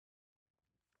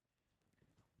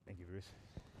goes.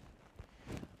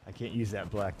 I can't use that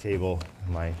black table.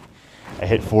 I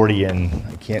hit 40 and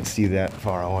I can't see that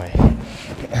far away.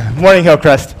 Morning,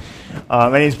 Hillcrest.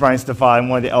 My name is Brian Stefan. I'm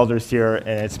one of the elders here,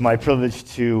 and it's my privilege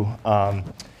to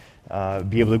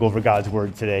be able to go over God's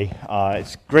Word today.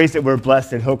 It's great that we're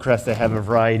blessed at Hillcrest to have a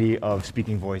variety of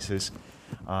speaking voices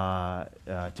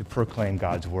to proclaim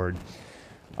God's Word.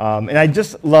 And I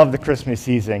just love the Christmas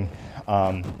season.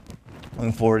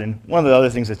 Moving forward, and one of the other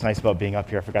things that's nice about being up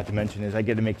here, I forgot to mention, is I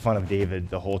get to make fun of David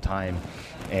the whole time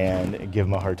and give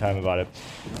him a hard time about it.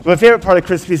 So my favorite part of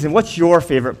Christmas season, what's your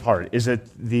favorite part? Is it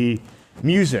the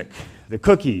music, the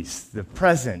cookies, the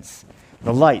presents,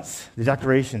 the lights, the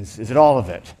decorations? Is it all of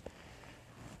it?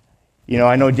 You know,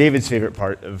 I know David's favorite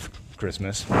part of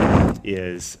Christmas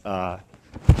is not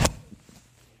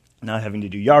having to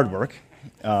do yard work.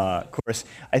 Of course,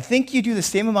 I think you do the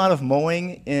same amount of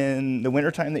mowing in the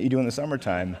wintertime that you do in the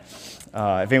summertime.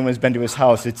 If anyone's been to his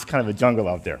house, it's kind of a jungle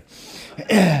out there.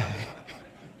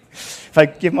 If I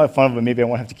give my fun of it, maybe I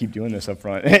won't have to keep doing this up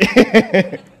front.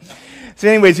 So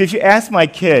anyways, if you ask my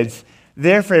kids,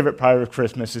 their favorite part of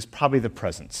Christmas is probably the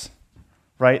presents,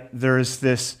 right? There's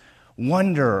this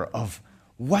wonder of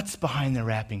what's behind the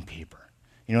wrapping paper.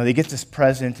 You know, they get this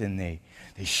present and they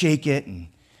shake it, and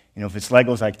you know, if it's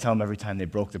Legos, I tell them every time they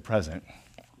broke the present.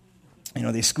 You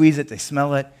know, they squeeze it, they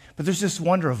smell it, but there's this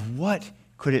wonder of what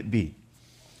could it be?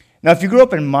 Now, if you grew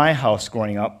up in my house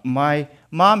growing up, my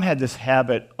mom had this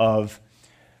habit of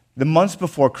the months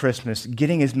before Christmas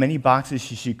getting as many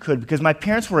boxes as she could, because my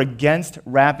parents were against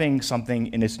wrapping something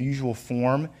in its usual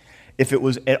form if it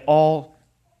was at all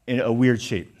in a weird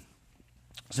shape.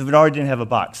 So if it already didn't have a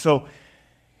box. So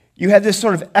you had this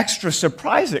sort of extra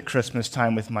surprise at Christmas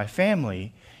time with my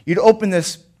family. You'd open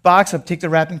this box up, take the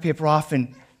wrapping paper off,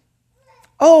 and,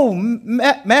 oh,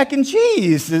 mac and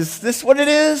cheese. Is this what it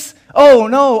is? Oh,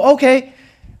 no, okay.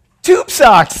 Tube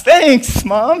socks, thanks,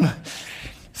 Mom.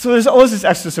 So there's always this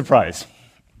extra surprise.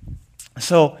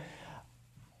 But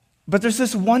there's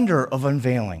this wonder of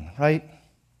unveiling, right?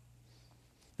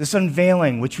 This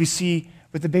unveiling, which we see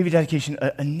with the baby dedication,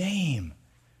 a name.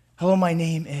 Hello, my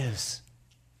name is.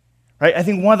 Right? I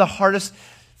think one of the hardest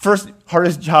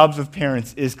jobs of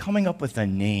parents is coming up with a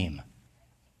name.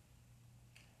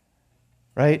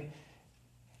 Right?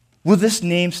 Will this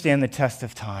name stand the test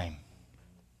of time?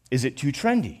 Is it too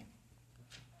trendy?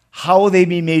 How will they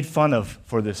be made fun of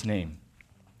for this name?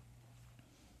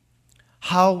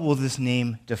 How will this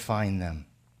name define them?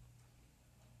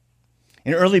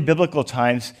 In early biblical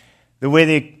times, the way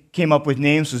they came up with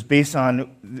names was based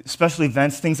on special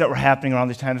events, things that were happening around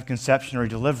the time of conception or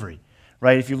delivery.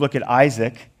 Right? If you look at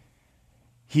Isaac,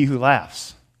 he who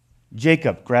laughs.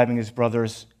 Jacob grabbing his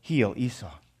brother's heel,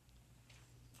 Esau.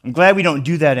 I'm glad we don't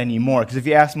do that anymore, because if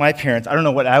you ask my parents, I don't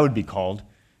know what I would be called.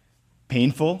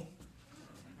 Painful?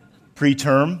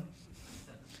 Preterm?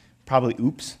 Probably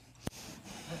oops.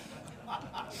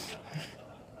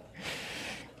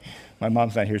 My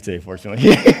mom's not here today,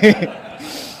 fortunately.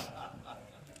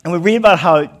 And we read about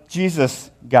how Jesus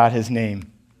got his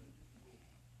name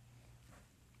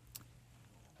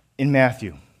in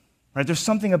Matthew. Right? There's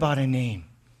something about a name.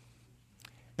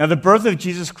 Now, the birth of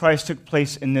Jesus Christ took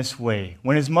place in this way.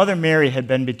 When his mother Mary had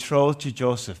been betrothed to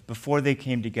Joseph, before they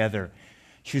came together,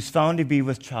 she was found to be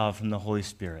with child from the Holy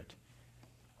Spirit.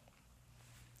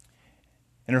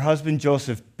 And her husband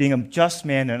Joseph, being a just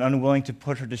man and unwilling to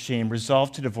put her to shame,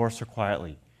 resolved to divorce her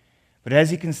quietly. But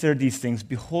as he considered these things,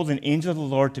 behold, an angel of the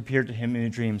Lord appeared to him in a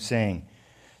dream, saying,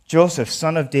 Joseph,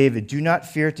 son of David, do not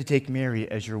fear to take Mary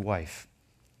as your wife.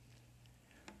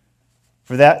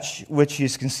 For that which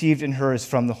is conceived in her is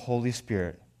from the Holy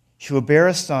Spirit. She will bear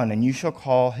a son, and you shall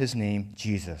call his name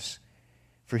Jesus,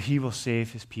 for he will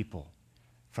save his people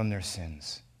from their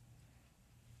sins.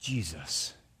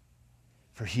 Jesus,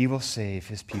 for he will save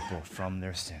his people from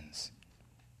their sins.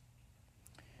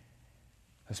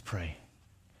 Let's pray.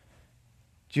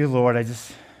 Dear Lord, I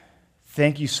just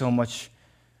thank you so much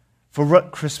for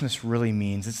what Christmas really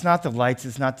means. It's not the lights,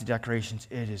 it's not the decorations,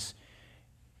 it is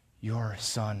your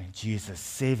Son, Jesus,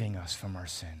 saving us from our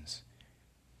sins.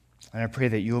 And I pray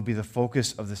that you will be the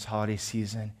focus of this holiday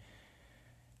season.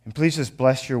 And please just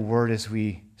bless your word as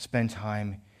we spend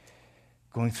time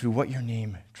going through what your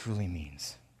name truly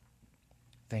means.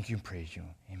 Thank you and praise you.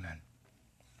 Amen.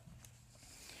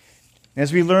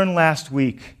 As we learned last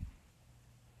week,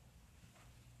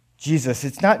 Jesus,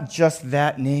 it's not just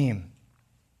that name.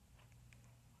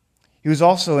 He was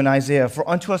also in Isaiah, for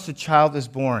unto us a child is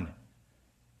born.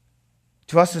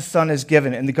 To us a son is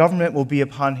given, and the government will be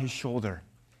upon his shoulder.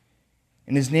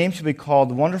 And his name shall be called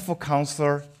Wonderful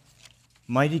Counselor,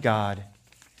 Mighty God,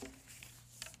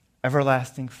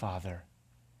 Everlasting Father,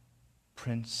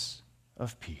 Prince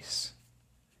of Peace.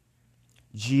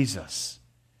 Jesus,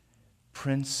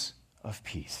 Prince of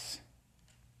Peace.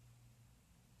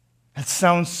 That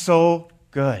sounds so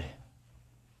good.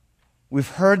 We've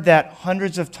heard that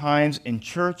hundreds of times in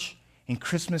church, in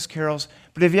Christmas carols,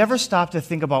 but have you ever stopped to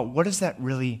think about what does that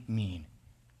really mean?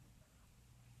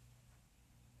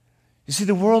 You see,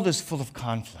 the world is full of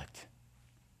conflict.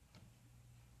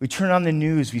 We turn on the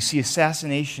news, we see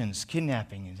assassinations,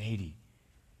 kidnapping in Haiti,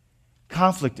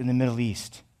 conflict in the Middle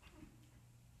East.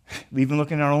 We even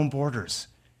look in our own borders.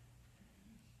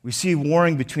 We see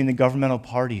warring between the governmental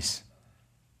parties,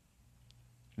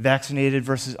 vaccinated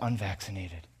versus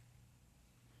unvaccinated.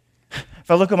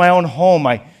 If I look at my own home,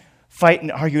 I fight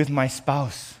and argue with my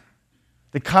spouse.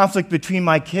 The conflict between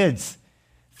my kids,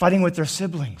 fighting with their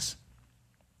siblings.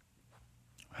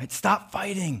 Right? Stop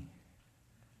fighting.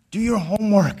 Do your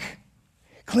homework.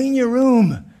 Clean your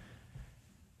room.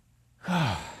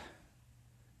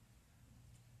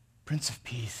 Prince of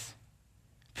Peace.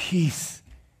 Peace.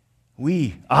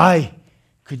 I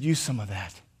could use some of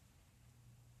that.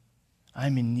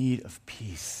 I'm in need of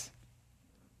peace.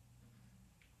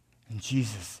 And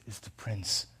Jesus is the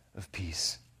Prince of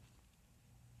Peace.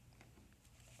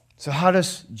 So how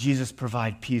does Jesus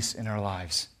provide peace in our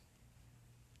lives?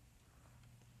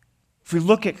 If we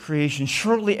look at creation,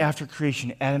 shortly after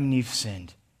creation, Adam and Eve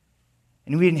sinned.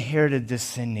 And we inherited this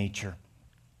sin nature.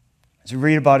 As we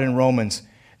read about in Romans,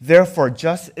 therefore,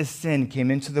 just as sin came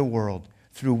into the world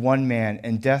through one man,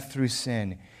 and death through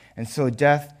sin, and so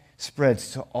death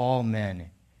spreads to all men,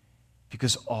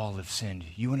 because all have sinned.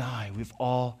 You and I, we've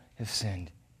all have sinned.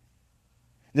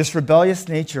 This rebellious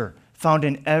nature found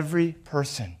in every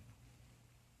person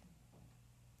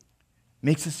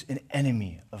makes us an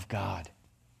enemy of God.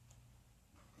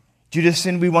 Due to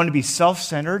sin, we want to be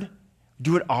self-centered,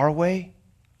 do it our way,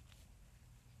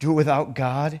 do it without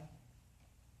God.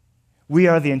 We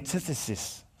are the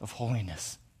antithesis of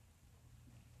holiness.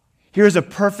 Here's a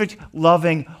perfect,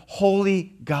 loving,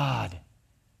 holy God.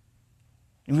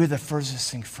 And we're the furthest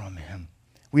thing from him.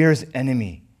 We are his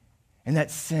enemy. And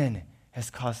that sin has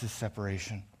caused this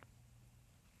separation.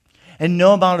 And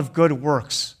no amount of good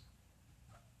works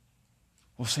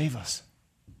will save us.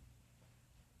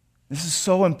 This is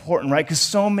so important, right? Because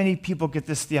so many people get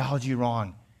this theology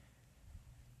wrong.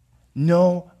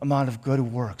 No amount of good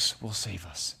works will save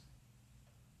us.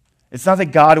 It's not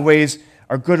that God weighs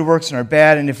our good works and our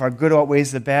bad, and if our good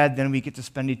outweighs the bad, then we get to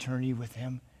spend eternity with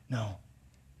him. No.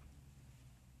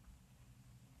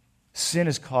 Sin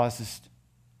has caused us,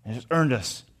 and has earned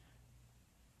us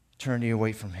eternity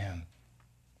away from him.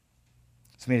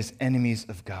 It's made us enemies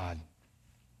of God.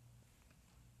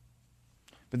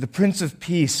 But the Prince of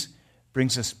Peace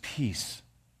brings us peace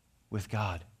with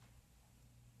God.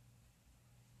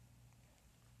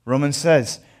 Romans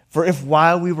says, for if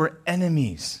while we were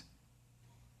enemies,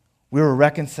 we were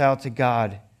reconciled to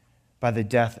God by the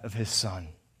death of his Son,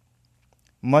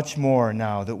 much more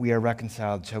now that we are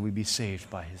reconciled shall we be saved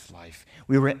by his life.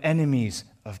 We were enemies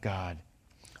of God.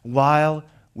 While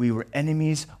we were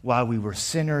enemies, while we were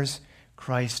sinners,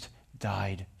 Christ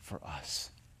died for us.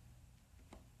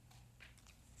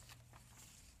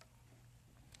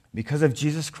 Because of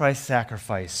Jesus Christ's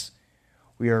sacrifice,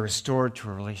 we are restored to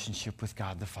a relationship with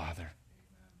God the Father.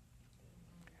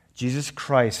 Jesus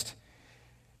Christ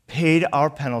paid our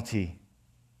penalty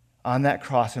on that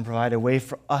cross and provided a way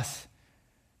for us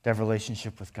to have a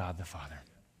relationship with God the Father.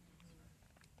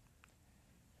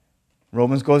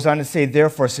 Romans goes on to say,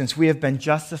 therefore, since we have been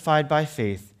justified by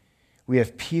faith, we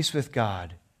have peace with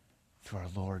God through our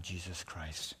Lord Jesus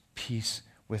Christ. Peace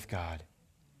with God.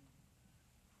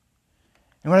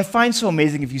 And what I find so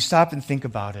amazing, if you stop and think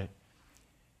about it,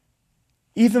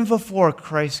 even before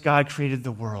Christ, God created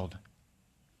the world,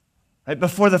 right,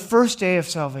 before the first day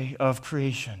of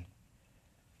creation,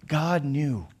 God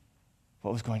knew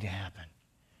what was going to happen.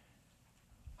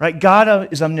 Right?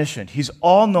 God is omniscient. He's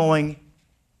all-knowing.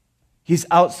 He's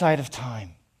outside of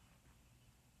time.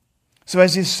 So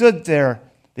as he stood there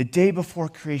the day before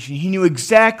creation, he knew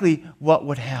exactly what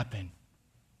would happen.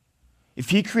 If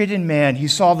he created man, he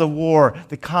saw the war,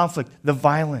 the conflict, the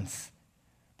violence,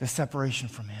 the separation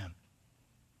from him.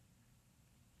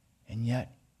 And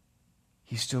yet,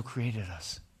 he still created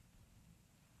us.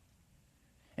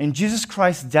 And Jesus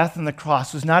Christ's death on the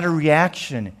cross was not a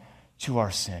reaction to our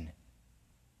sin.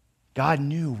 God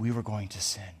knew we were going to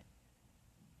sin.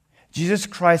 Jesus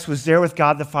Christ was there with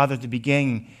God the Father at the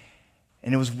beginning,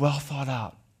 and it was well thought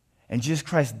out. And Jesus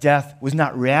Christ's death was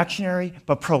not reactionary,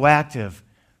 but proactive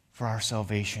for our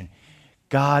salvation.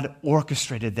 God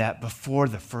orchestrated that before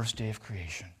the first day of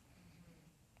creation.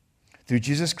 Through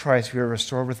Jesus Christ, we are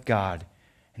restored with God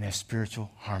and and have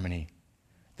spiritual harmony.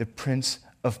 The Prince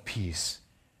of Peace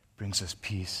brings us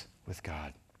peace with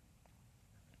God.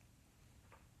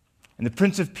 And the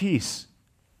Prince of Peace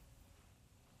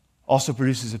also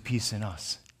produces a peace in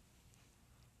us.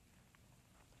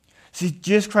 See,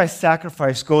 Jesus Christ's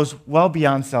sacrifice goes well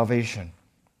beyond salvation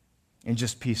and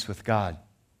just peace with God.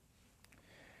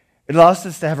 It allows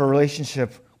us to have a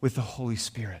relationship with the Holy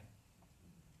Spirit,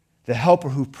 the helper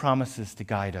who promises to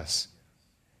guide us.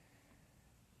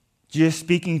 Jesus,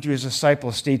 speaking to his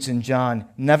disciples, states in John,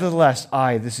 "Nevertheless,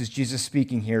 this is Jesus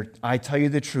speaking here, I tell you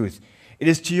the truth. It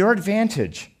is to your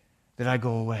advantage that I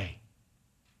go away."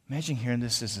 Imagine hearing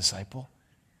this as a disciple.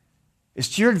 It's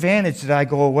to your advantage that I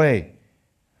go away.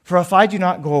 For if I do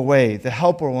not go away, the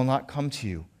helper will not come to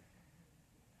you.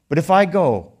 But if I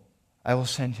go, I will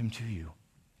send him to you.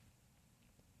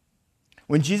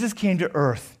 When Jesus came to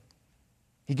earth,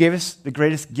 he gave us the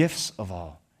greatest gifts of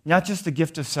all. Not just the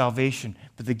gift of salvation,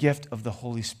 but the gift of the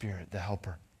Holy Spirit, the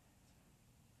helper.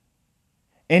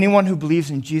 Anyone who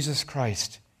believes in Jesus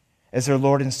Christ as their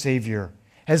Lord and Savior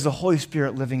has the Holy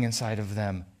Spirit living inside of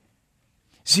them.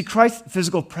 See, Christ's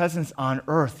physical presence on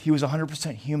earth, he was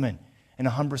 100% human and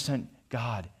 100%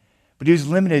 God. But he was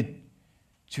limited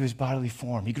to his bodily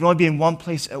form. He could only be in one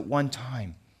place at one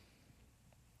time.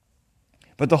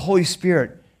 But the Holy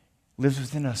Spirit lives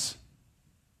within us,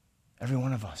 every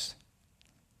one of us,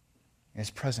 and is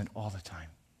present all the time.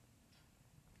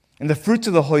 And the fruits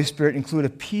of the Holy Spirit include a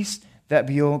peace that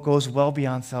goes well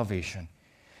beyond salvation.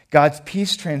 God's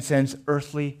peace transcends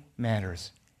earthly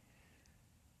matters.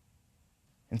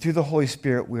 And through the Holy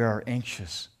Spirit, we are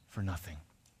anxious for nothing.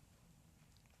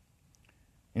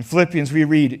 In Philippians, we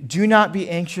read, "Do not be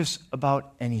anxious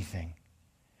about anything,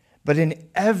 but in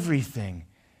everything,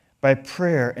 by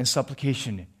prayer and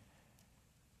supplication,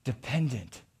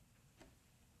 despondent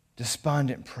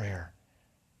prayer.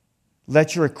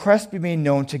 Let your requests be made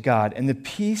known to God, and the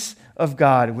peace of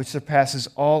God, which surpasses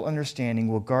all understanding,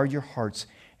 will guard your hearts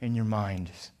and your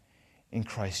minds in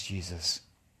Christ Jesus."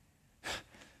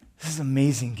 This is an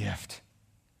amazing gift.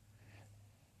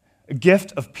 A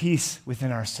gift of peace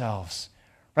within ourselves.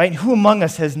 Right? Who among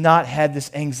us has not had this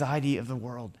anxiety of the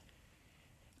world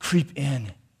creep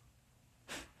in?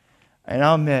 And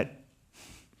I'll admit,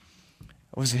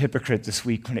 I was a hypocrite this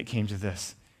week when it came to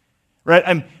this. Right?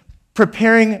 I'm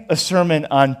preparing a sermon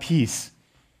on peace.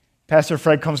 Pastor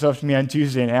Fred comes up to me on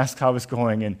Tuesday and asks how it's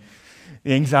going, and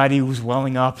the anxiety was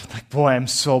welling up. Like, boy, I'm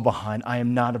so behind. I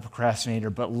am not a procrastinator,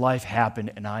 but life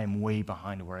happened, and I am way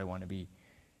behind where I want to be.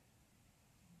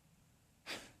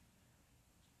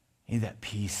 I need that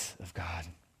peace of God.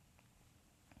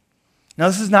 Now,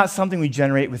 this is not something we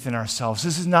generate within ourselves.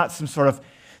 This is not some sort of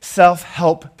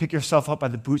self-help, pick yourself up by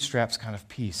the bootstraps kind of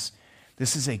peace.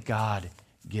 This is a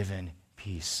God-given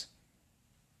peace.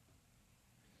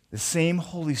 The same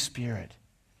Holy Spirit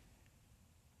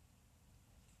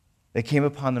that came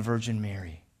upon the Virgin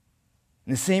Mary,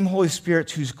 and the same Holy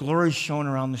Spirit whose glory shone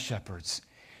around the shepherds,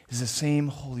 is the same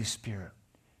Holy Spirit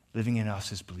living in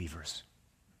us as believers.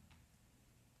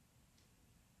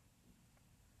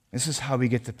 This is how we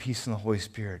get the peace in the Holy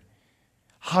Spirit.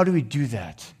 How do we do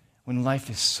that when life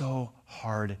is so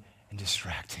hard and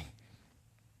distracting?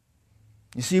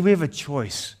 You see, we have a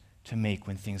choice to make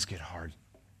when things get hard.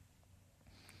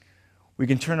 We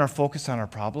can turn our focus on our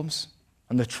problems,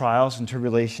 on the trials and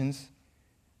tribulations,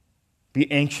 be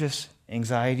anxious,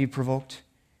 anxiety-provoked,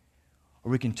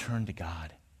 or we can turn to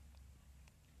God.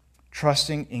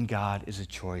 Trusting in God is a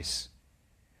choice.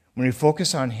 When we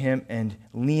focus on Him and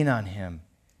lean on Him,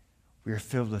 we are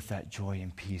filled with that joy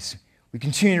and peace. We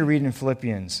continue to read in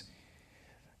Philippians,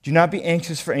 "Do not be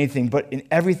anxious for anything, but in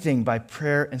everything by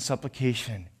prayer and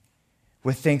supplication,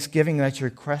 with thanksgiving let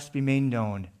your requests be made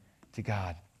known to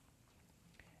God.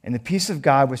 And the peace of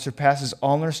God, which surpasses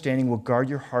all understanding, will guard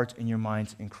your hearts and your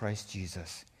minds in Christ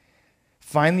Jesus.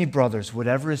 Finally, brothers,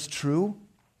 whatever is true,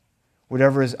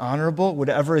 whatever is honorable,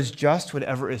 whatever is just,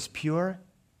 whatever is pure,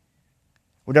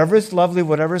 whatever is lovely,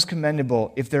 whatever is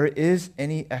commendable, if there is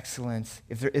any excellence,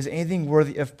 if there is anything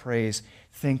worthy of praise,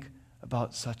 think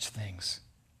about such things."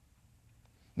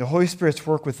 The Holy Spirit's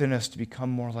work within us to become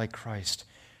more like Christ.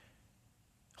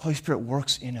 The Holy Spirit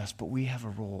works in us, but we have a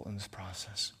role in this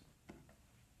process.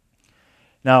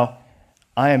 Now,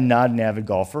 I am not an avid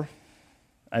golfer.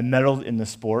 I medaled in the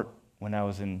sport when I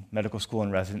was in medical school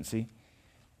and residency,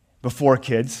 before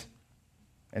kids,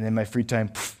 and then my free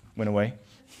time went away.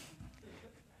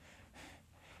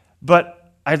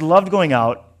 But I loved going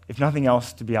out, if nothing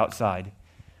else, to be outside.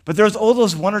 But there was all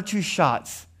those one or two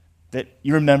shots that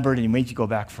you remembered and made you go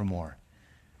back for more.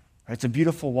 Right? It's a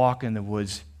beautiful walk in the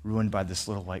woods ruined by this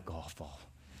little white golf ball.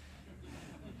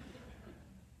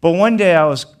 But one day I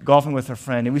was golfing with a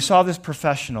friend, and we saw this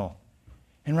professional.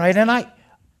 And I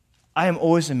am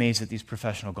always amazed at these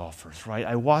professional golfers, right?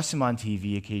 I watch them on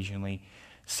TV occasionally,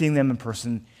 seeing them in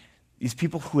person, these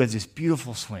people who have these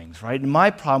beautiful swings, right? And my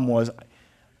problem was,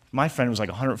 my friend was like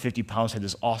 150 pounds, had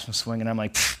this awesome swing, and I'm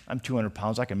like, I'm 200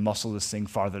 pounds, I can muscle this thing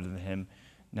farther than him.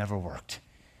 Never worked,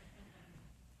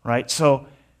 right? So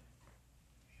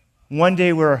one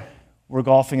day we're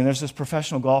golfing, and there's this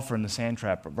professional golfer in the sand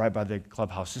trap right by the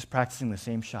clubhouse, just practicing the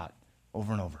same shot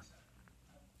over and over.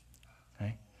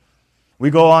 Okay? We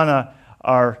go on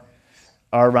our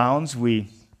rounds. We're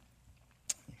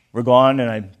gone, and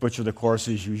I butcher the course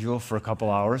as usual for a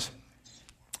couple hours.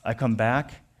 I come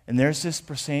back, and there's this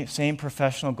same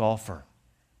professional golfer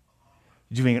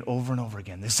doing it over and over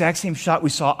again. The exact same shot we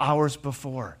saw hours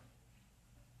before.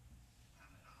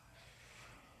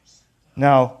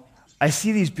 Now, I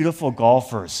see these beautiful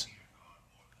golfers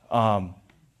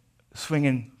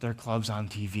swinging their clubs on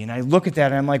TV, and I look at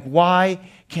that, and I'm like, why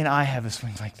can't I have a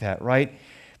swing like that, right?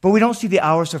 But we don't see the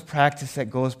hours of practice that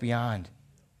goes beyond,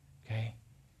 okay?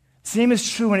 Same is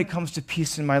true when it comes to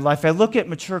peace in my life. I look at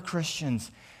mature Christians.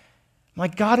 I'm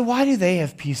like, God, why do they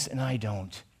have peace and I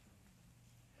don't?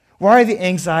 Why are the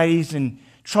anxieties and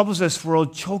troubles of this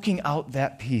world choking out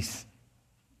that peace?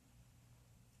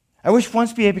 I wish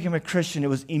once I became a Christian, it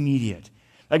was immediate.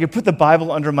 I could put the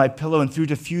Bible under my pillow and through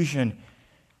diffusion,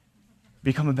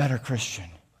 become a better Christian.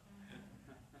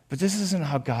 But this isn't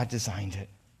how God designed it.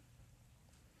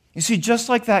 You see, just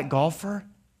like that golfer,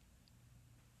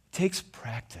 it takes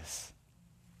practice.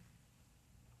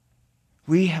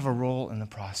 We have a role in the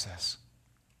process.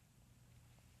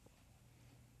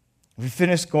 We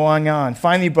finish going on.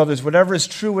 Finally, brothers, whatever is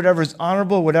true, whatever is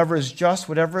honorable, whatever is just,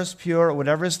 whatever is pure,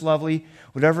 whatever is lovely,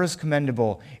 whatever is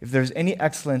commendable, if there's any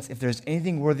excellence, if there's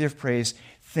anything worthy of praise,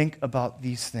 think about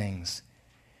these things.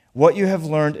 What you have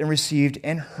learned and received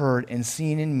and heard and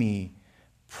seen in me,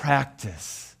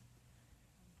 practice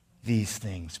these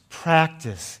things.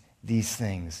 Practice these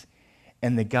things.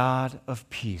 And the God of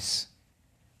peace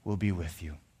will be with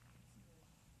you.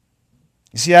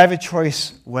 You see, I have a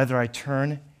choice whether I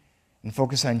turn and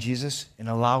focus on Jesus and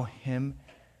allow Him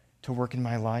to work in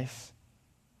my life.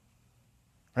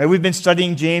 Right? We've been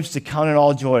studying James to count it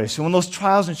all joy. So when those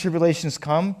trials and tribulations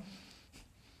come,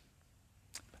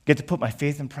 I get to put my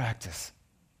faith in practice.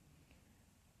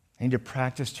 I need to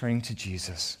practice turning to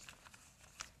Jesus.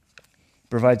 He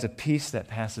provides a peace that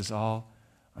passes all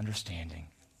understanding.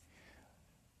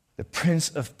 The Prince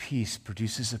of Peace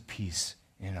produces a peace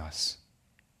in us.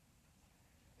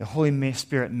 The Holy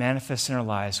Spirit manifests in our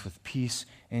lives with peace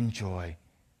and joy.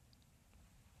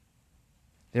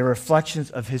 They're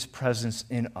reflections of His presence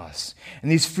in us.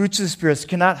 And these fruits of the Spirit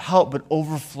cannot help but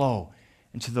overflow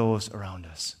into those around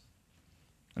us.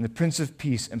 And the Prince of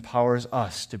Peace empowers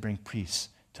us to bring peace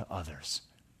to others.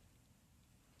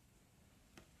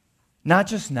 Not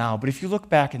just now, but if you look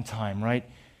back in time, right?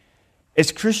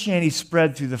 As Christianity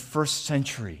spread through the first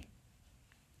century,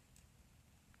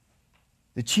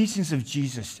 the teachings of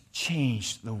Jesus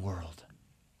changed the world.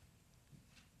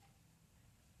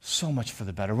 So much for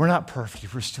the better. We're not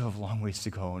perfect. We still have a long ways to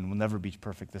go, and we'll never be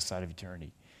perfect this side of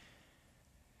eternity.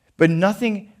 But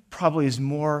nothing probably is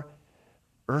more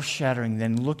earth-shattering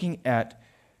than looking at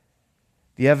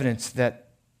the evidence that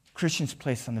Christians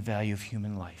place on the value of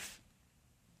human life.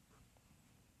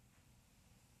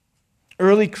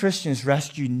 Early Christians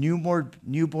rescued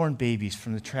newborn babies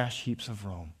from the trash heaps of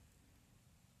Rome.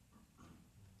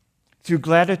 Through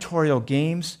gladiatorial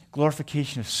games,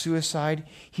 glorification of suicide,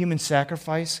 human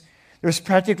sacrifice, there was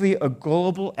practically a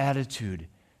global attitude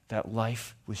that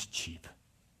life was cheap.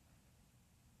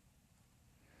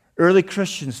 Early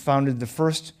Christians founded the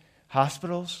first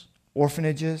hospitals,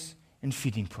 orphanages, and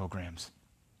feeding programs.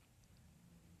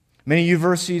 Many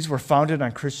universities were founded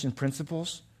on Christian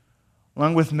principles,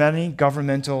 along with many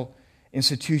governmental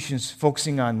institutions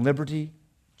focusing on liberty,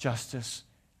 justice,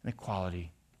 and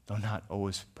equality, though not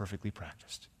always perfectly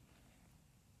practiced.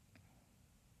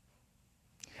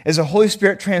 As the Holy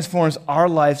Spirit transforms our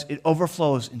lives, it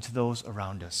overflows into those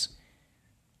around us.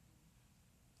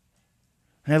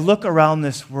 And I look around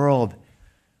this world,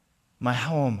 my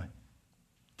home,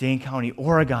 Dane County,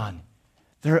 Oregon,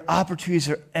 their opportunities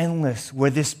are endless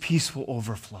where this peace will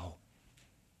overflow.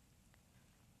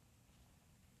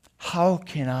 How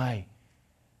can I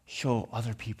show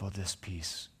other people this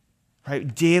peace?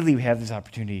 Right? Daily we have this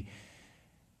opportunity.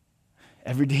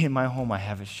 Every day in my home I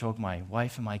have it show my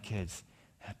wife and my kids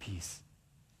that peace.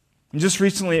 And just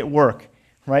recently at work,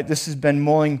 right? This has been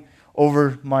mulling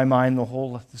over my mind the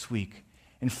whole this week.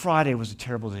 And Friday was a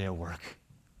terrible day at work.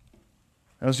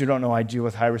 For those who don't know, I deal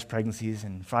with high-risk pregnancies,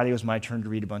 and Friday was my turn to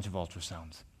read a bunch of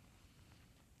ultrasounds.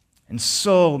 And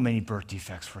so many birth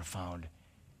defects were found.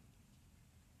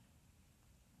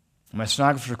 My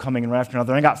sonographers were coming in right after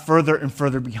another, and I got further and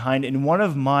further behind. And one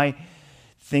of my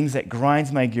things that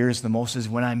grinds my gears the most is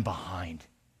when I'm behind.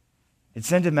 It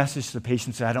sends a message to the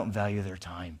patients that I don't value their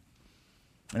time.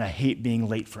 And I hate being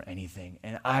late for anything.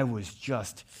 And I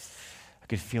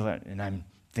could feel it. And I'm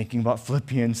thinking about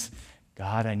Philippians.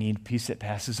 God, I need peace that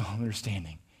passes all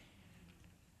understanding.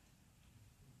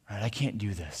 Right, I can't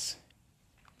do this.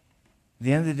 At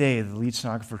the end of the day, the lead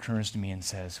sonographer turns to me and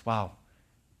says, wow,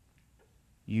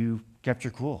 you kept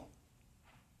your cool.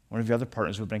 One of the other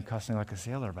partners would have been cussing like a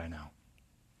sailor by now.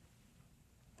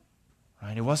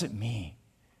 Right? It wasn't me.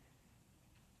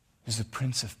 It was the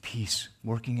Prince of Peace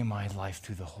working in my life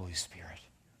through the Holy Spirit.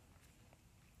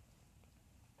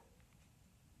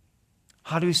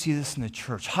 How do we see this in the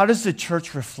church? How does the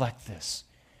church reflect this?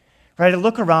 Right? I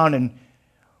look around and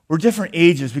we're different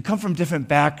ages. We come from different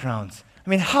backgrounds. I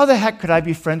mean, how the heck could I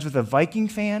be friends with a Viking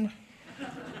fan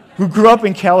who grew up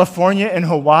in California and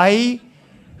Hawaii,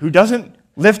 who doesn't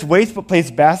lift weights but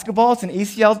plays basketball? It's an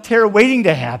ACL tear waiting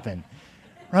to happen,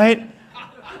 right?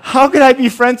 How could I be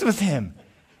friends with him?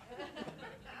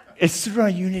 It's through our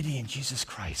unity in Jesus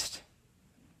Christ,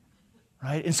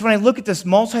 right? And so when I look at this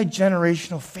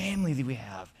multi-generational family that we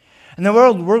have, and the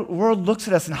world looks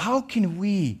at us, and how can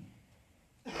we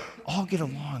all get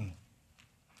along?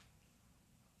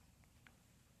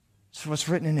 So what's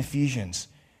written in Ephesians.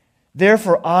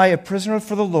 Therefore, I, a prisoner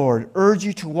for the Lord, urge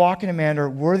you to walk in a manner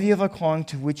worthy of a calling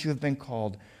to which you have been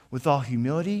called, with all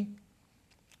humility,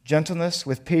 gentleness,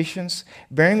 with patience,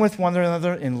 bearing with one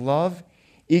another in love,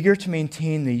 eager to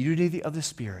maintain the unity of the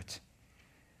Spirit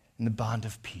and the bond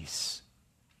of peace.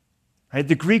 Right?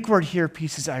 The Greek word here,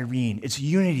 peace, is irene. It's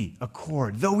unity,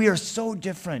 accord. Though we are so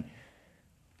different,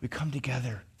 we come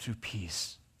together through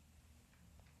peace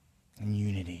and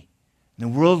unity.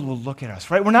 And the world will look at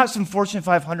us, right? We're not some Fortune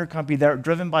 500 company that are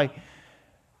driven by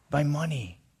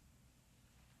money.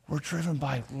 We're driven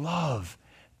by love,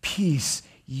 peace,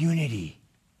 unity.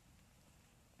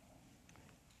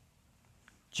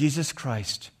 Jesus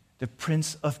Christ, the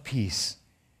Prince of Peace,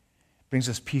 brings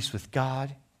us peace with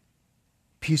God,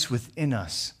 peace within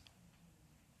us,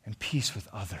 and peace with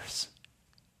others.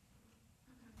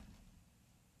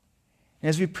 And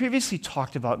as we previously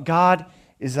talked about, God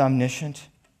is omniscient,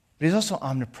 but he's also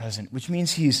omnipresent, which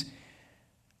means he's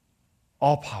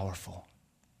all-powerful.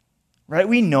 Right?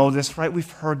 We know this, right?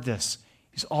 We've heard this.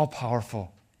 He's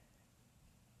all-powerful.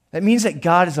 That means that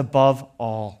God is above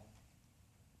all.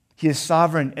 He is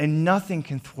sovereign, and nothing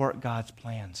can thwart God's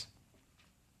plans.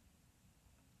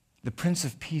 The Prince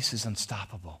of Peace is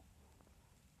unstoppable.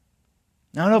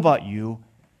 Now, I don't know about you,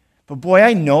 but boy,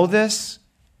 I know this,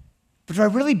 but do I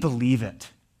really believe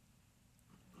it?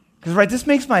 Because, right, this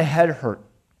makes my head hurt.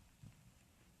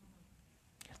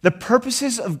 The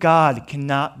purposes of God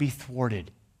cannot be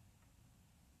thwarted.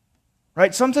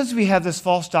 Right? Sometimes we have this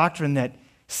false doctrine that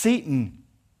Satan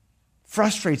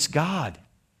frustrates God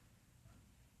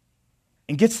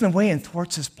and gets in the way and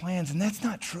thwarts his plans, and that's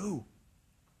not true.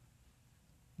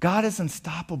 God is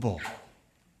unstoppable.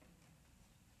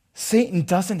 Satan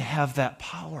doesn't have that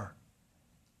power.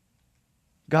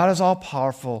 God is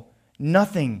all-powerful.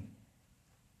 Nothing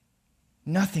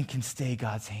can stay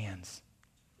God's hands.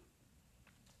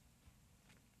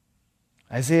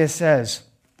 Isaiah says,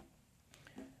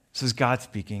 this is God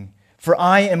speaking, "For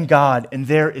I am God, and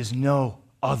there is no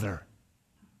other.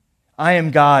 I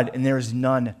am God, and there is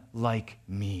none like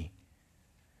me,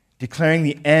 declaring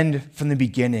the end from the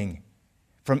beginning,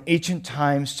 from ancient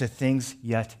times to things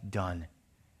yet done,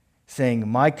 saying,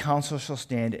 my counsel shall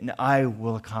stand, and I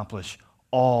will accomplish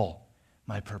all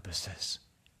my purposes."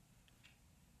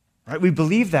 Right? We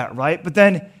believe that, right? But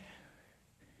then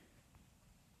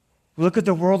we look at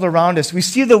the world around us. We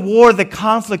see the war, the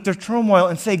conflict, the turmoil,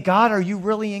 and say, God, are you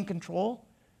really in control?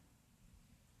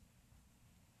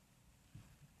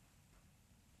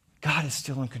 God is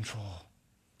still in control.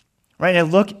 Right? And I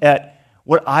look at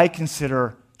what I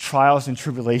consider trials and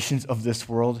tribulations of this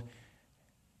world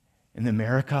in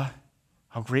America,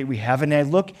 how great we have it. And I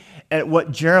look at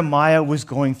what Jeremiah was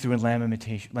going through in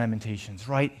Lamentations,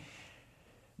 right?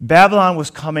 Babylon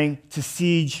was coming to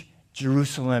siege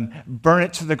Jerusalem, burn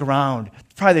it to the ground.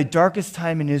 Probably the darkest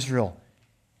time in Israel.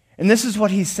 And this is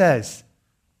what he says.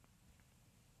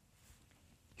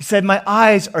 He said, "My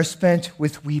eyes are spent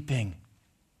with weeping.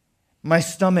 My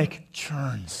stomach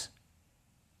churns.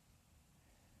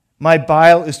 My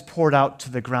bile is poured out to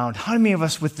the ground." How many of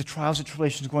us, with the trials and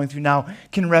tribulations going through now,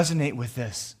 can resonate with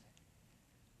this?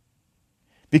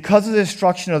 Because of the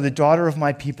destruction of the daughter of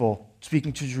my people,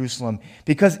 speaking to Jerusalem,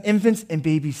 because infants and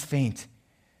babies faint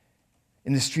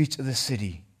in the streets of the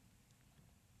city.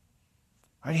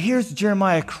 All right, here's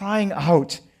Jeremiah crying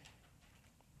out.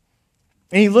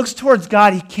 And he looks towards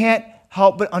God. He can't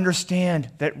help but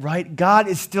understand that, right, God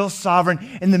is still sovereign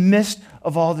in the midst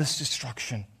of all this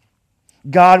destruction.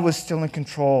 God was still in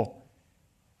control.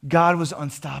 God was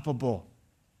unstoppable.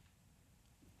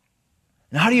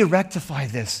 And how do you rectify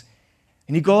this?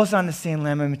 And he goes on to say in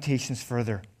Lamentations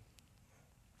further,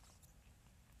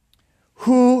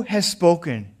 who has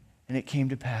spoken and it came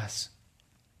to pass,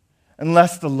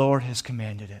 unless the Lord has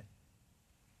commanded it?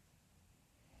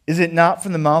 Is it not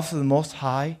from the mouth of the Most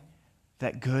High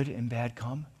that good and bad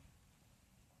come?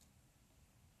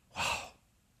 Wow.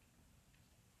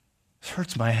 This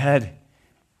hurts my head.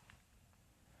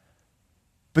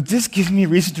 But this gives me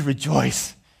reason to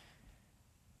rejoice.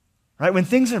 Right? When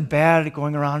things are bad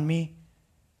going around me,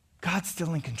 God's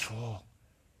still in control.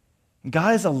 And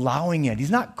God is allowing it.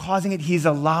 He's not causing it, He's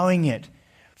allowing it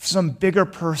for some bigger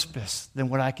purpose than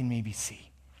what I can maybe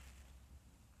see.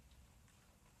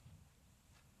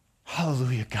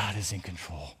 Hallelujah, God is in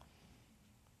control.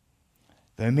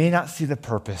 Though I may not see the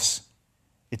purpose,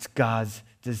 it's God's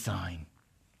design.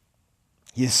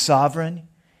 He is sovereign,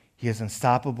 He is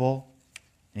unstoppable,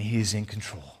 and He is in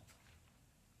control.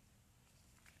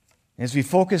 And as we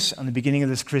focus on the beginning of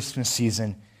this Christmas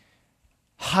season,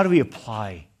 how do we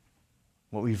apply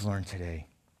what we've learned today?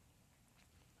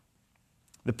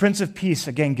 The Prince of Peace,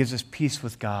 again, gives us peace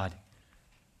with God.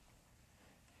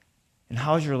 And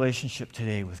how is your relationship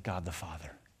today with God the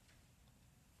Father?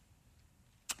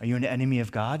 Are you an enemy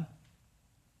of God?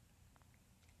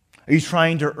 Are you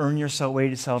trying to earn your way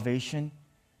to salvation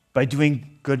by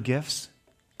doing good gifts,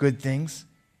 good things?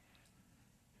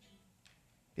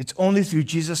 It's only through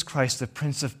Jesus Christ, the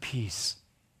Prince of Peace,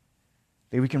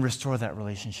 that we can restore that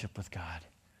relationship with God.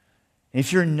 And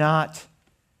if you're not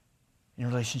in a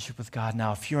relationship with God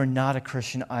now, if you're not a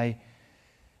Christian, I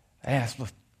ask, look,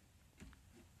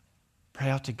 pray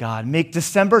out to God. Make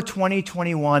December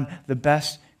 2021 the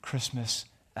best Christmas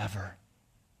ever.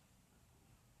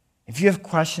 If you have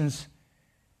questions,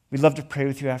 we'd love to pray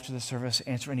with you after the service,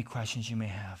 answer any questions you may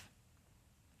have.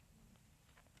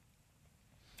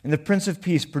 And the Prince of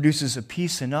Peace produces a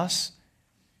peace in us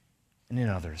and in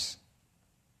others.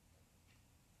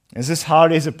 As this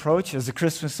holidays approach, as the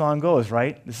Christmas song goes,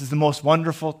 right? This is the most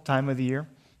wonderful time of the year.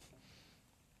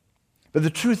 But the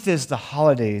truth is, the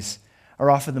holidays are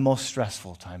often the most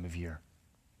stressful time of year.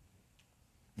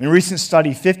 In a recent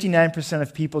study, 59%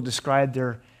 of people described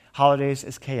their holidays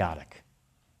as chaotic.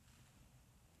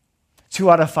 2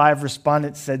 out of 5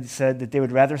 respondents said that they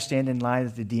would rather stand in line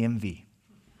at the DMV.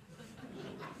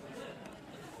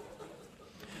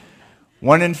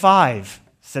 1 in 5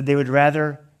 said they would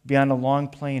rather be on a long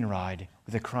plane ride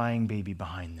with a crying baby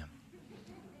behind them.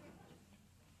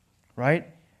 Right?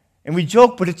 And we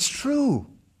joke, but it's true.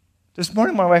 This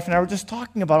morning, my wife and I were just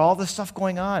talking about all this stuff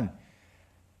going on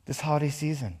this holiday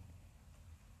season.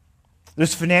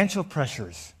 There's financial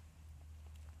pressures,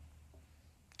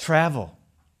 travel,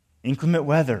 inclement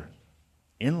weather,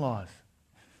 in-laws.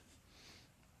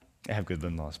 I have good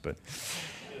in-laws, but...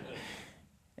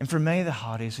 And for many of the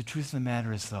holidays, the truth of the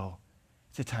matter is, though,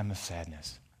 it's a time of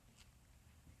sadness.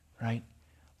 Right?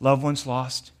 Loved ones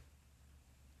lost,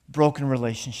 broken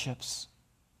relationships.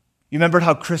 You remember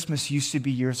how Christmas used to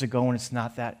be years ago and it's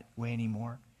not that way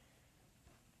anymore?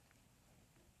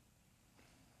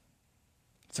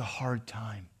 It's a hard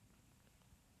time.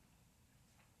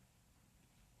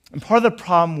 And part of the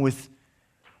problem with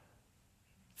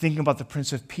thinking about the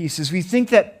Prince of Peace is we think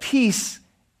that peace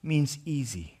means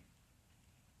easy.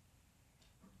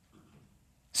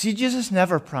 See, Jesus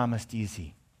never promised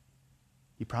easy.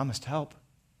 He promised help.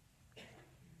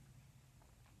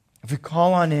 If we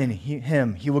call on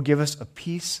Him, He will give us a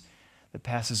peace that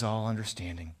passes all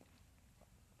understanding.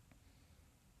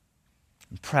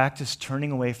 And practice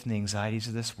turning away from the anxieties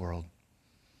of this world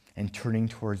and turning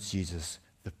towards Jesus,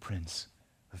 the Prince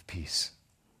of Peace.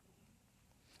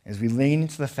 As we lean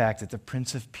into the fact that the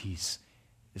Prince of Peace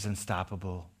is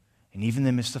unstoppable, and even in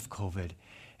the midst of COVID,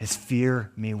 as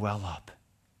fear may well up,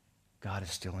 God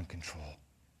is still in control.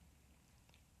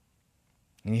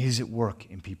 And He's at work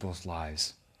in people's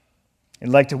lives. I'd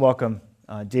like to welcome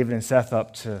David and Seth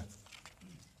up to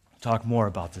talk more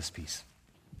about this piece.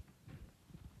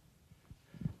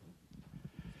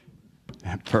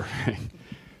 Perfect.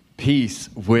 Peace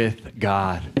with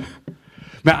God.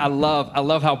 Man, I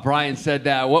love how Brian said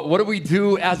that. What do we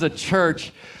do as a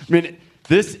church? I mean,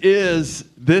 this is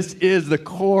the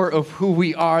core of who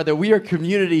we are, that we are a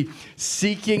community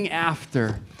seeking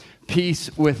after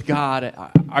peace with God.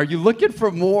 Are you looking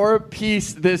for more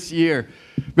peace this year?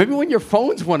 Maybe when your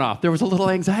phones went off, there was a little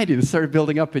anxiety that started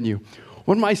building up in you.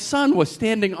 When my son was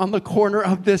standing on the corner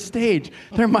of this stage,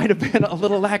 there might have been a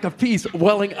little lack of peace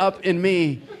welling up in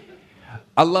me.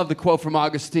 I love the quote from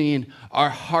Augustine, "Our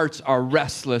hearts are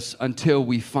restless until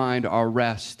we find our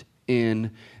rest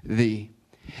in thee."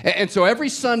 And so every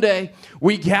Sunday,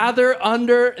 we gather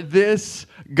under this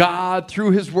God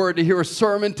through his word to hear a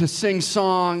sermon, to sing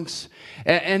songs,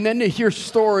 and then to hear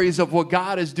stories of what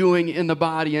God is doing in the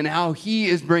body and how he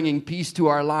is bringing peace to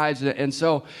our lives. And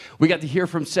so we got to hear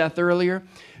from Seth earlier.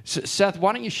 Seth,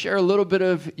 why don't you share a little bit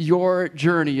of your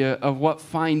journey of what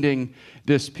finding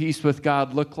this peace with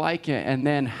God looked like, and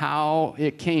then how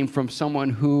it came from someone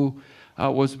who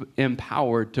was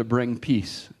empowered to bring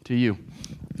peace to you?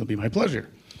 It'll be my pleasure.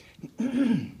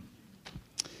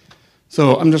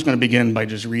 So I'm just going to begin by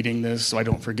just reading this so I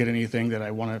don't forget anything that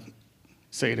I want to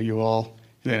say to you all.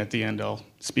 And then at the end, I'll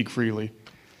speak freely.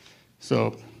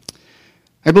 So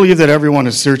I believe that everyone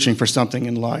is searching for something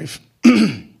in life.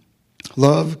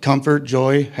 Love, comfort,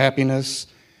 joy, happiness,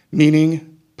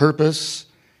 meaning, purpose,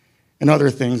 and other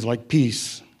things like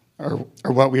peace are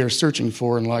what we are searching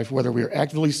for in life, whether we are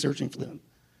actively searching for them.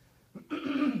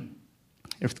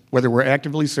 Whether we're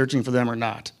actively searching for them or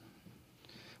not.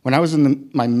 When I was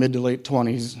in my mid to late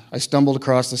 20s, I stumbled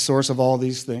across the source of all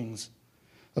these things,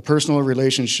 a personal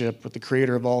relationship with the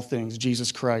creator of all things,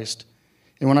 Jesus Christ.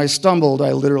 And when I stumbled,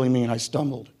 I literally mean I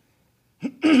stumbled.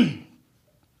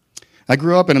 I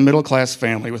grew up in a middle-class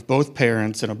family with both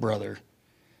parents and a brother.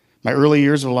 My early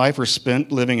years of life were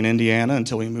spent living in Indiana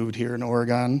until we moved here in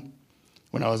Oregon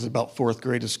when I was about 4th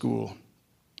grade of school.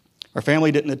 Our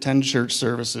family didn't attend church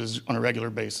services on a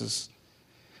regular basis.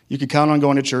 You could count on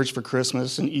going to church for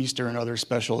Christmas and Easter and other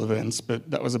special events,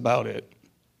 but that was about it.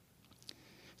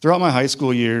 Throughout my high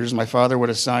school years, my father would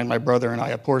assign my brother and I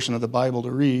a portion of the Bible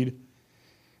to read.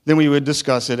 Then we would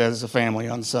discuss it as a family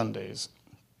on Sundays.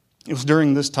 It was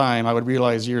during this time I would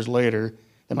realize years later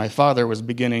that my father was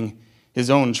beginning his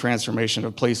own transformation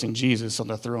of placing Jesus on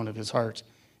the throne of his heart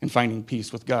and finding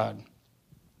peace with God.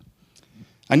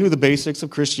 I knew the basics of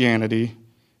Christianity,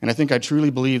 and I think I truly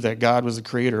believed that God was the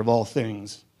creator of all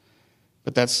things.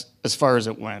 But that's as far as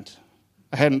it went.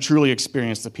 I hadn't truly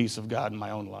experienced the peace of God in my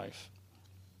own life.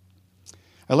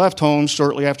 I left home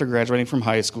shortly after graduating from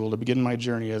high school to begin my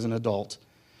journey as an adult.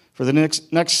 For the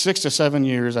next 6 to 7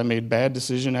 years, I made bad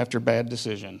decision after bad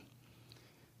decision.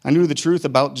 I knew the truth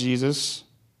about Jesus,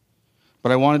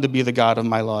 but I wanted to be the God of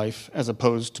my life as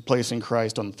opposed to placing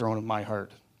Christ on the throne of my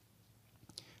heart.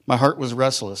 My heart was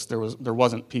restless. There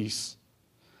wasn't peace.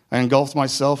 I engulfed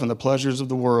myself in the pleasures of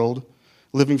the world,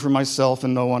 living for myself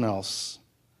and no one else.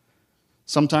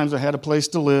 Sometimes I had a place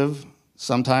to live.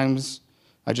 Sometimes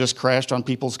I just crashed on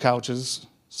people's couches.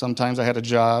 Sometimes I had a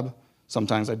job.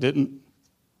 Sometimes I didn't.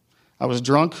 I was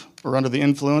drunk or under the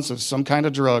influence of some kind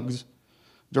of drugs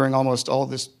during most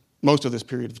of this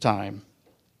period of time.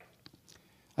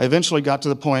 I eventually got to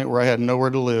the point where I had nowhere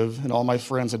to live, and all my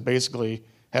friends had basically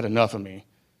had enough of me.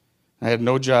 I had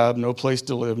no job, no place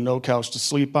to live, no couch to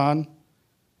sleep on,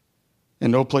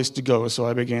 and no place to go, so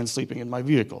I began sleeping in my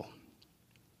vehicle.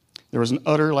 There was an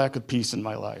utter lack of peace in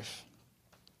my life.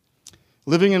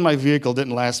 Living in my vehicle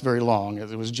didn't last very long,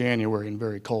 as it was January and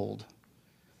very cold.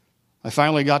 I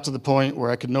finally got to the point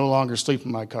where I could no longer sleep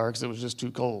in my car because it was just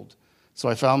too cold. So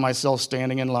I found myself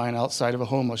standing in line outside of a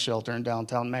homeless shelter in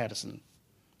downtown Madison.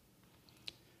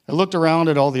 I looked around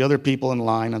at all the other people in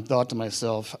line and thought to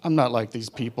myself, I'm not like these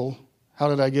people. How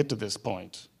did I get to this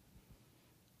point?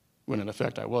 When in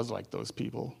effect I was like those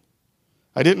people.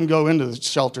 I didn't go into the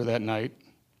shelter that night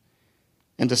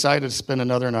and decided to spend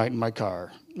another night in my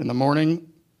car. In the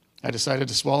morning, I decided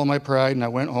to swallow my pride and I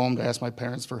went home to ask my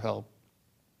parents for help.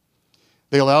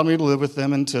 They allowed me to live with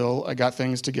them until I got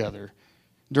things together.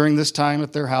 During this time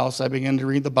at their house, I began to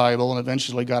read the Bible and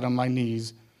eventually got on my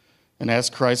knees and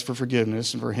asked Christ for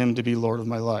forgiveness and for him to be Lord of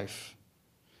my life.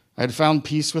 I had found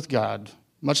peace with God.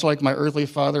 Much like my earthly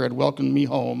father had welcomed me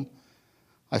home,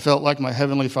 I felt like my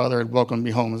heavenly Father had welcomed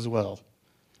me home as well.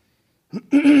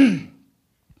 It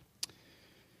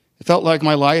felt like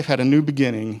my life had a new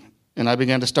beginning, and I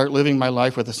began to start living my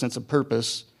life with a sense of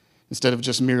purpose instead of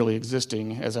just merely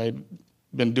existing as I had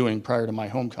been doing prior to my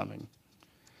homecoming.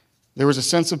 There was a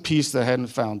sense of peace that I hadn't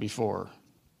found before.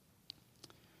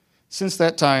 Since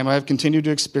that time, I have continued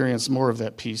to experience more of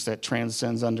that peace that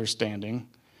transcends understanding.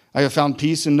 I have found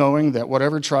peace in knowing that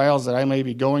whatever trials that I may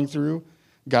be going through,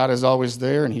 God is always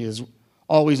there and he is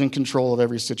always in control of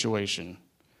every situation.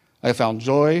 I have found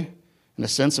joy and a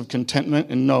sense of contentment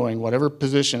in knowing whatever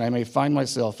position I may find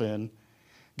myself in,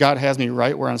 God has me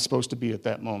right where I'm supposed to be at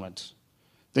that moment.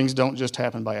 Things don't just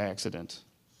happen by accident.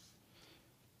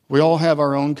 We all have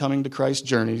our own coming to Christ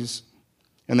journeys,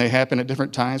 and they happen at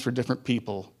different times for different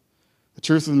people. The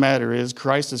truth of the matter is,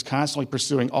 Christ is constantly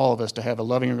pursuing all of us to have a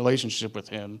loving relationship with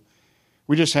him.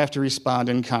 We just have to respond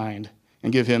in kind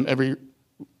and give him every...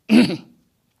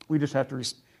 we just have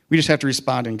to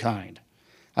respond in kind.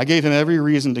 I gave him every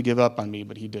reason to give up on me,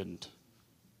 but he didn't.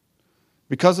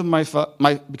 Because my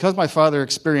father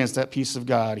experienced that peace of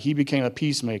God, he became a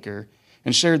peacemaker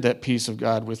and shared that peace of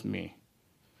God with me.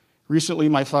 Recently,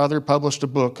 my father published a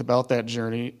book about that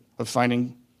journey of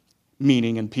finding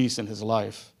meaning and peace in his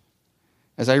life.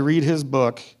 As I read his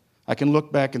book, I can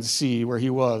look back and see where he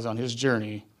was on his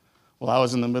journey while I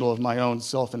was in the middle of my own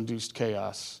self-induced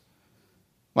chaos.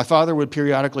 My father would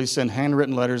periodically send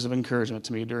handwritten letters of encouragement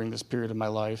to me during this period of my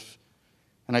life,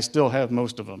 and I still have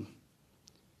most of them.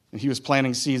 And he was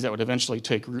planting seeds that would eventually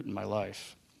take root in my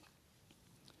life.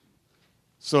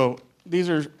 So these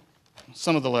are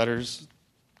some of the letters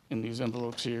in these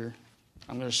envelopes here.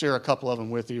 I'm going to share a couple of them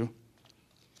with you.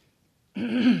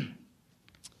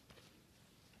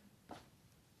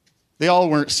 They all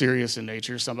weren't serious in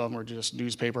nature. Some of them were just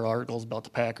newspaper articles about the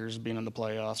Packers being in the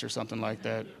playoffs or something like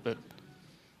that. But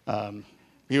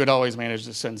he would always manage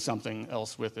to send something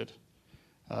else with it.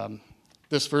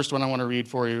 This first one I want to read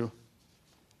for you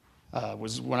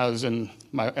was when I was in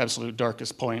my absolute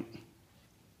darkest point.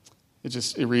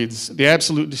 It reads, "The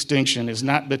absolute distinction is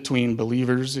not between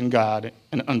believers in God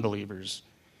and unbelievers,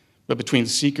 but between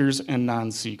seekers and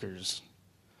non-seekers.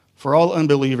 For all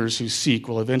unbelievers who seek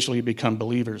will eventually become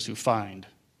believers who find.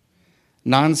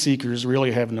 Non-seekers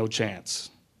really have no chance.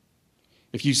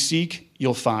 If you seek,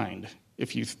 you'll find.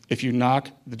 If you knock,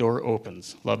 the door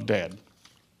opens. Love, Dad."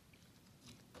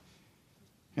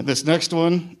 And this next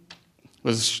one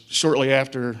was shortly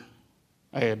after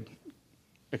I had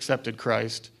accepted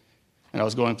Christ, and I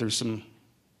was going through some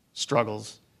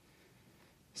struggles.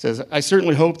 It says, "I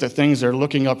certainly hope that things are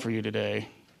looking up for you today.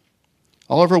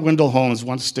 Oliver Wendell Holmes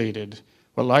once stated,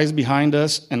 'What lies behind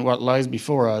us and what lies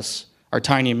before us are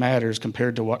tiny matters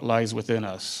compared to what lies within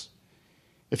us.'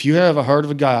 If you have a heart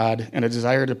of God and a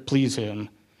desire to please him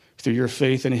through your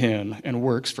faith in him and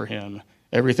works for him,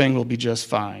 everything will be just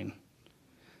fine.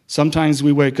 Sometimes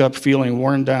we wake up feeling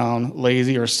worn down,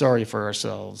 lazy, or sorry for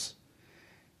ourselves,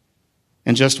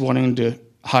 and just wanting to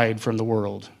hide from the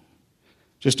world.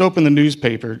 Just open the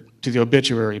newspaper to the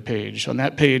obituary page. On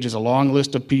that page is a long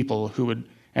list of people who would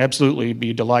absolutely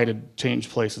be delighted to change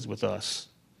places with us.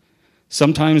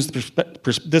 Sometimes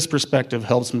this perspective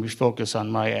helps me focus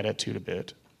on my attitude a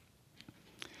bit.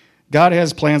 God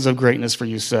has plans of greatness for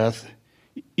you, Seth.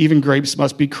 Even grapes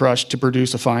must be crushed to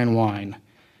produce a fine wine.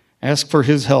 Ask for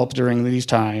his help during these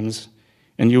times,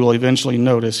 and you will eventually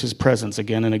notice his presence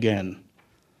again and again.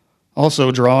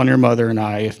 Also, draw on your mother and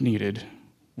I if needed.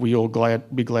 We will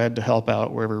be glad to help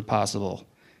out wherever possible.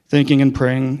 Thinking and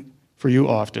praying for you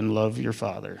often. Love, your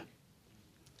father."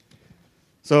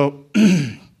 So,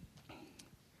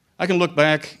 I can look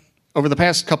back. Over the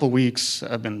past couple weeks,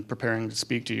 I've been preparing to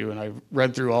speak to you, and I've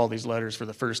read through all these letters for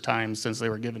the first time since they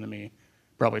were given to me,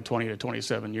 probably 20 to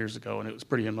 27 years ago, and it was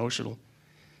pretty emotional.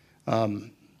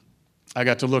 I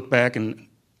got to look back and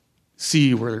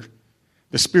see where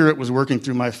the Spirit was working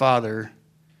through my father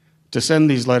to send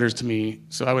these letters to me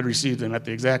so I would receive them at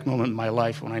the exact moment in my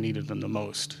life when I needed them the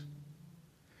most.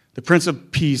 The Prince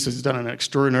of Peace has done an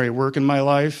extraordinary work in my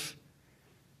life,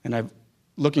 and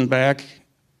looking back,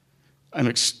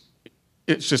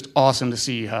 it's just awesome to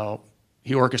see how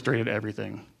he orchestrated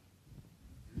everything.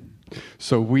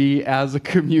 So we as a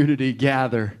community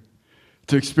gather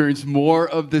to experience more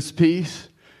of this peace,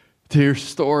 to hear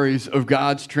stories of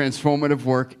God's transformative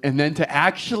work, and then to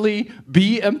actually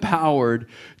be empowered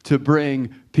to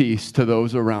bring peace to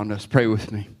those around us. Pray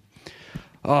with me.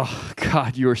 Oh,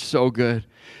 God, you are so good.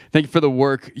 Thank you for the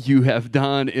work you have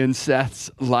done in Seth's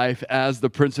life as the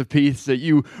Prince of Peace, that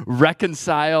you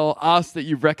reconcile us, that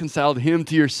you've reconciled him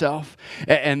to yourself,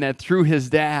 and that through his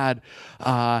dad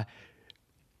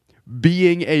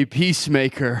being a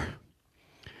peacemaker,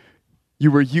 you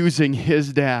were using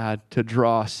his dad to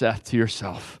draw Seth to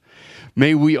yourself.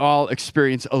 May we all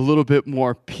experience a little bit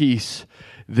more peace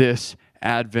this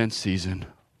Advent season.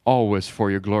 Always for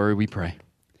your glory we pray.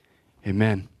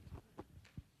 Amen.